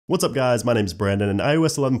What's up guys, my name is Brandon and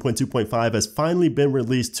iOS 11.2.5 has finally been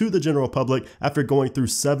released to the general public after going through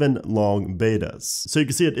 7 long betas. So you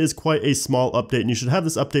can see it is quite a small update and you should have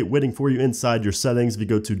this update waiting for you inside your settings. If you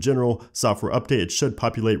go to general software update, it should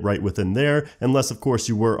populate right within there, unless of course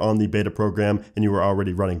you were on the beta program and you were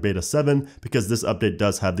already running beta 7, because this update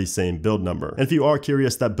does have the same build number. And if you are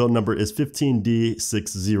curious, that build number is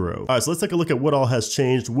 15D60. Alright, so let's take a look at what all has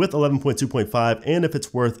changed with 11.2.5 and if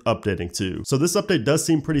it's worth updating to. So this update does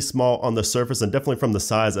seem pretty small on the surface and definitely from the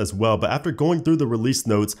size as well, but after going through the release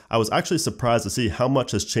notes, I was actually surprised to see how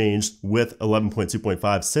much has changed with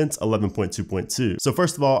 11.2.5 since 11.2.2. So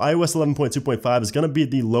first of all, iOS 11.2.5 is going to be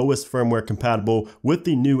the lowest firmware compatible with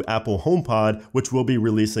the new Apple HomePod, which will be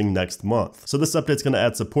releasing next month. So this update is going to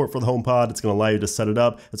add support for the HomePod. It's going to allow you to set it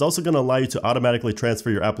up. It's also going to allow you to automatically transfer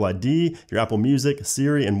your Apple ID, your Apple Music,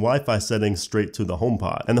 Siri, and Wi-Fi settings straight to the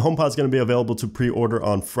HomePod. And the HomePod is going to be available to pre-order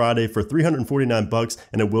on Friday for $349,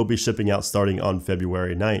 and it will be shipping out starting on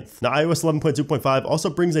February 9th. Now, iOS 11.2.5 also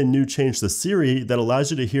brings a new change to Siri that allows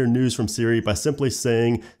you to hear news from Siri by simply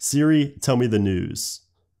saying, "Siri, tell me the news."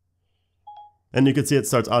 And you can see it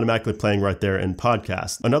starts automatically playing right there in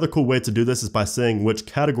podcast. Another cool way to do this is by saying which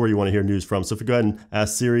category you want to hear news from. So if you go ahead and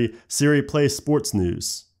ask Siri, "Siri, play sports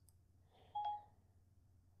news."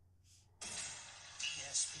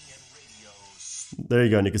 There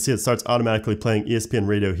you go, and you can see it starts automatically playing ESPN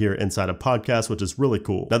radio here inside a podcast, which is really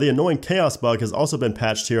cool. Now, the annoying chaos bug has also been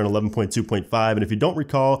patched here in 11.2.5, and if you don't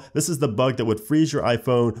recall, this is the bug that would freeze your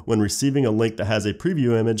iPhone when receiving a link that has a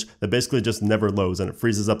preview image that basically just never loads, and it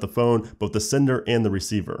freezes up the phone, both the sender and the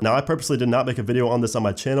receiver. Now, I purposely did not make a video on this on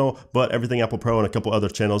my channel, but Everything Apple Pro and a couple other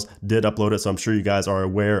channels did upload it, so I'm sure you guys are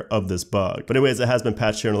aware of this bug. But anyways, it has been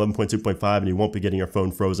patched here in 11.2.5, and you won't be getting your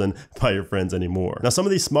phone frozen by your friends anymore. Now, some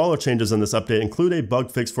of these smaller changes in this update include a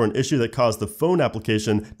bug fix for an issue that caused the phone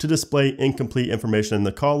application to display incomplete information in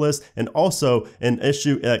the call list, and also an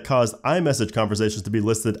issue that caused iMessage conversations to be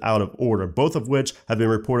listed out of order, both of which have been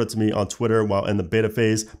reported to me on Twitter while in the beta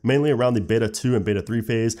phase, mainly around the beta 2 and beta 3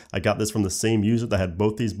 phase. I got this from the same user that had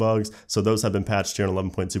both these bugs, so those have been patched here in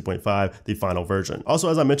 11.2.5, the final version. Also,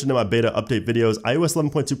 as I mentioned in my beta update videos, iOS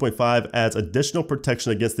 11.2.5 adds additional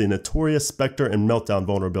protection against the notorious Spectre and Meltdown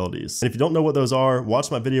vulnerabilities. And if you don't know what those are,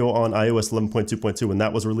 watch my video on iOS 11.2.2 when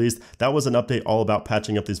that was released. That was an update all about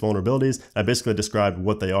patching up these vulnerabilities. I basically described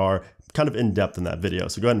what they are kind of in depth in that video.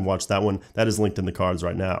 So go ahead and watch that one. That is linked in the cards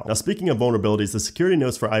right now. Now, speaking of vulnerabilities, the security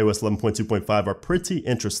notes for iOS 11.2.5 are pretty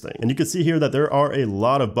interesting. And you can see here that there are a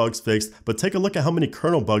lot of bugs fixed, but take a look at how many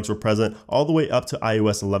kernel bugs were present all the way up to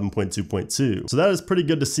iOS 11.2.2. So that is pretty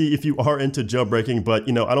good to see if you are into jailbreaking, but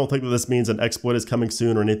I don't think that this means an exploit is coming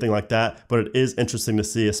soon or anything like that, but it is interesting to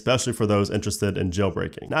see, especially for those interested in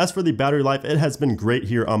jailbreaking. Now, as for the battery life, it has been great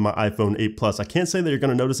here on my iPhone 8 Plus. I can't say that you're going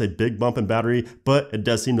to notice a big bump in battery, but it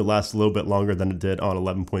does seem to last a little bit longer than it did on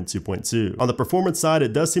 11.2.2. On the performance side,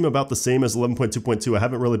 it does seem about the same as 11.2.2. I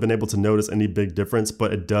haven't really been able to notice any big difference,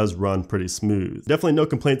 but it does run pretty smooth. Definitely no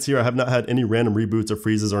complaints here. I have not had any random reboots or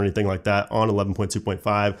freezes or anything like that on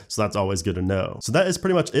 11.2.5, so that's always good to know. So that is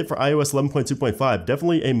pretty much it for iOS 11.2.5.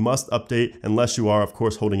 Definitely a must update unless you are, of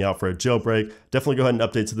course, holding out for a jailbreak. Definitely go ahead and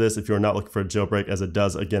update to this if you're not looking for a jailbreak, as it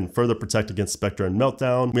does, again, further protect against Spectre and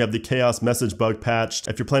Meltdown. We have the chaos message bug patched.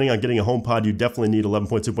 If you're planning on getting a HomePod, you definitely need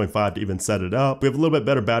 11.2.5 to even set it up. We have a little bit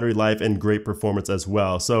better battery life and great performance as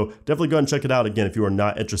well. So definitely go ahead and check it out again if you are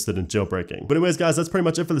not interested in jailbreaking. But anyways, guys, that's pretty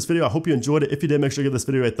much it for this video. I hope you enjoyed it. If you did, make sure to give this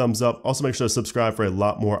video a thumbs up. Also, make sure to subscribe for a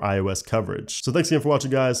lot more iOS coverage. So thanks again for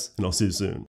watching, guys, and I'll see you soon.